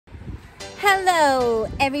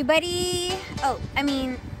Hello, everybody.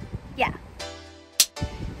 Yeah.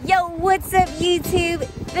 Yo, what's up, YouTube?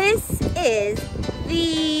 This is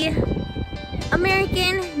the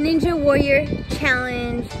American Ninja Warrior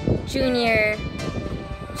Challenge Junior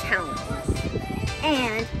Challenge.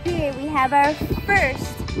 And here we have our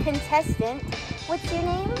first contestant. What's your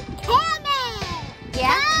name? Cami!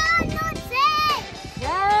 Yeah?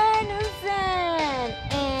 Ponderosa!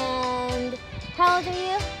 And how old are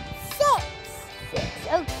you? 6.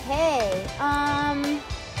 Okay.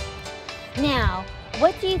 Now,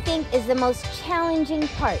 what do you think is the most challenging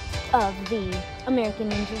part of the American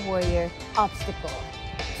Ninja Warrior obstacle?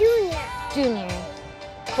 Junior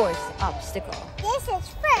course obstacle. This is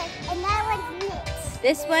first, and that one's next.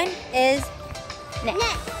 This one is next.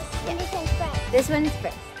 Next. And this one's first. This one's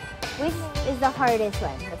first. Which is the hardest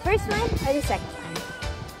one? The first one or the second one?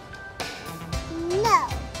 No,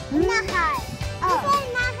 not hard. Oh. This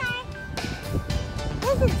is not hard.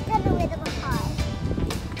 This is gonna be a little hard.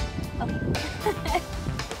 Okay.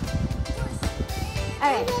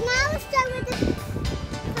 Alright. Okay, now we'll start with the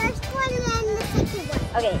first one and then the second one.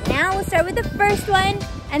 Okay, now we'll start with the first one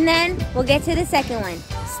and then we'll get to the second one.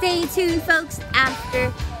 Stay tuned, folks,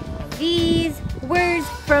 after these words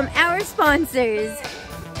from our sponsors.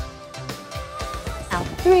 Now,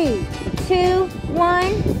 3, 2,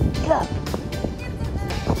 1, go.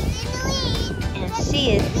 And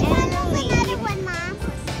she is in the lead.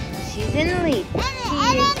 She's in the lead. And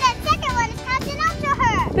then the second one is catching up to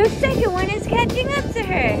her. The second one is catching up to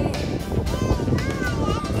her.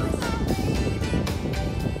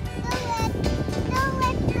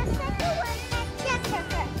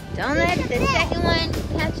 Don't let the second one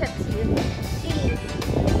catch up to you. She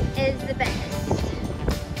is the best.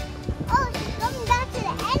 Oh, she's going back to the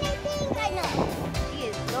end, I think. I know. She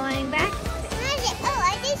is going back. Oh,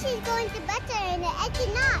 I think she's going to better and the edge is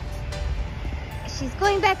not. She's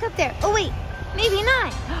going back up there. Oh wait, maybe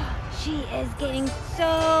not. She is getting so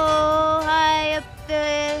high up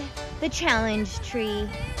the challenge tree.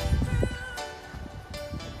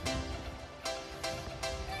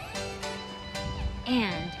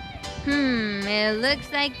 And it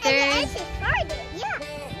looks like there's. And she farted, yeah.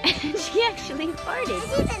 She actually farted.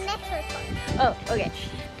 This is the next one. Oh, okay.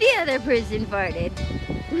 The other person farted.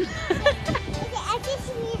 Okay, I think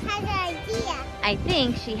she has an idea. I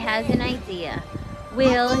think she has an idea.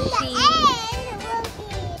 Will she? And the end will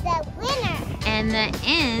be the winner. And the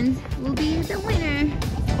end will be the winner. And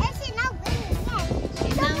she's not winning yet.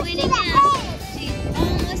 She's not winning yet. She's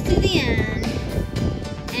almost to the end.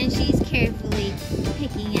 And she's carefully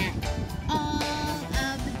picking at all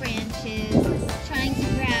of the branches, trying to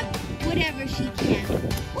grab whatever she can.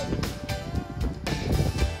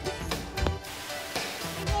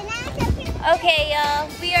 Okay, y'all,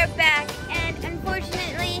 we are back, and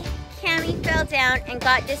unfortunately, Cami fell down and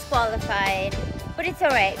got disqualified. But it's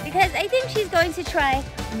alright, because I think she's going to try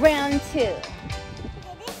round 2. Okay,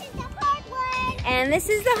 this is the hard one. And this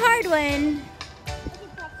is the hard one.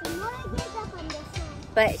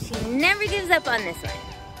 But she never gives up on this one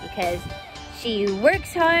because she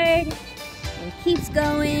works hard and keeps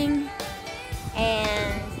going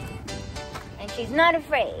and she's not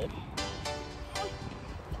afraid.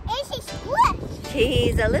 And she's squished.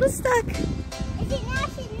 She's a little stuck. Now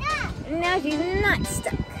she's not. No, she's not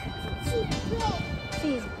stuck. She's brave.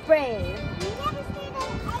 She's brave. Never scared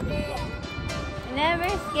of anything. Never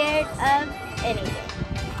scared of anything.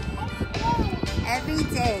 Every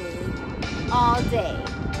day. All day,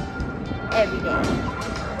 every day,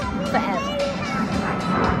 forever.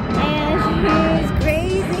 And she's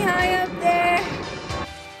crazy high up there.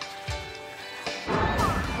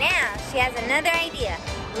 Now she has another idea.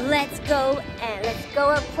 Let's go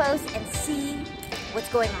up close and see what's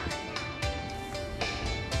going on.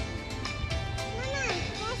 Mama,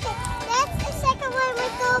 that's the second one.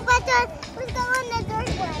 Let's go on the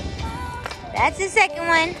third one. That's the second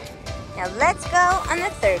one. Now let's go on the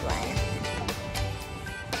third one.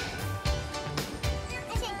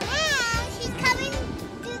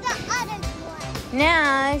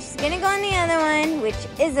 Now she's gonna go on the other one, which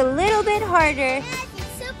is a little bit harder.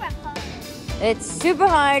 It's super hard. It's super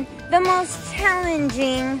hard. The most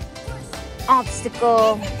challenging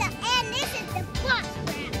obstacle. This is the boss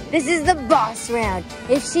round. This is the boss round.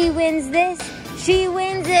 If she wins this, she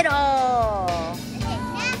wins it all. Okay,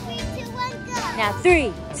 now Now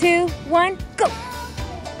 3, 3, 2, 1, go. 2, 1, go. I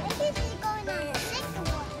think she's going on the second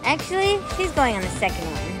one. Actually, she's going on the second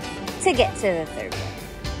one to get to the third one.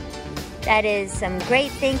 That is some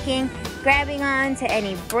great thinking. Grabbing on to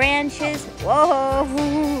any branches. Whoa!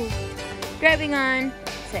 Grabbing on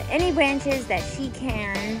to any branches that she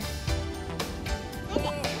can. She's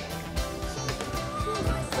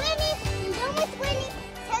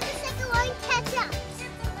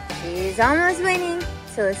She's almost winning,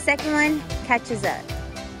 so the second one catches up.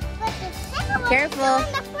 But the second one Careful. is still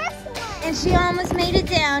in the first one. And she almost made it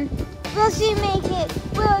down. Will she make it?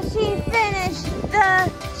 Will she finish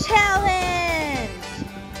the challenge?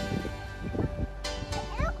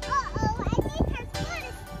 Uh-oh, I think her foot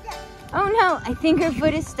is stuck. Oh no, I think her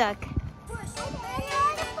foot is stuck.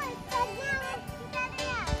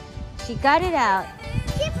 She got it out.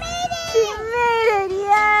 She made it! She made it,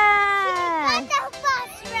 yeah! She got the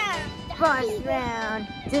boss round. Boss round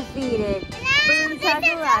defeated. Now, Boom this is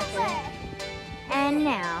Chakalaka. over. And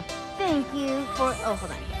now, thank you for, oh,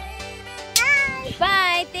 hold on. Bye.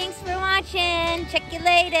 Bye, thanks for watching. Check you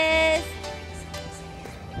later.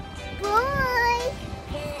 Bye.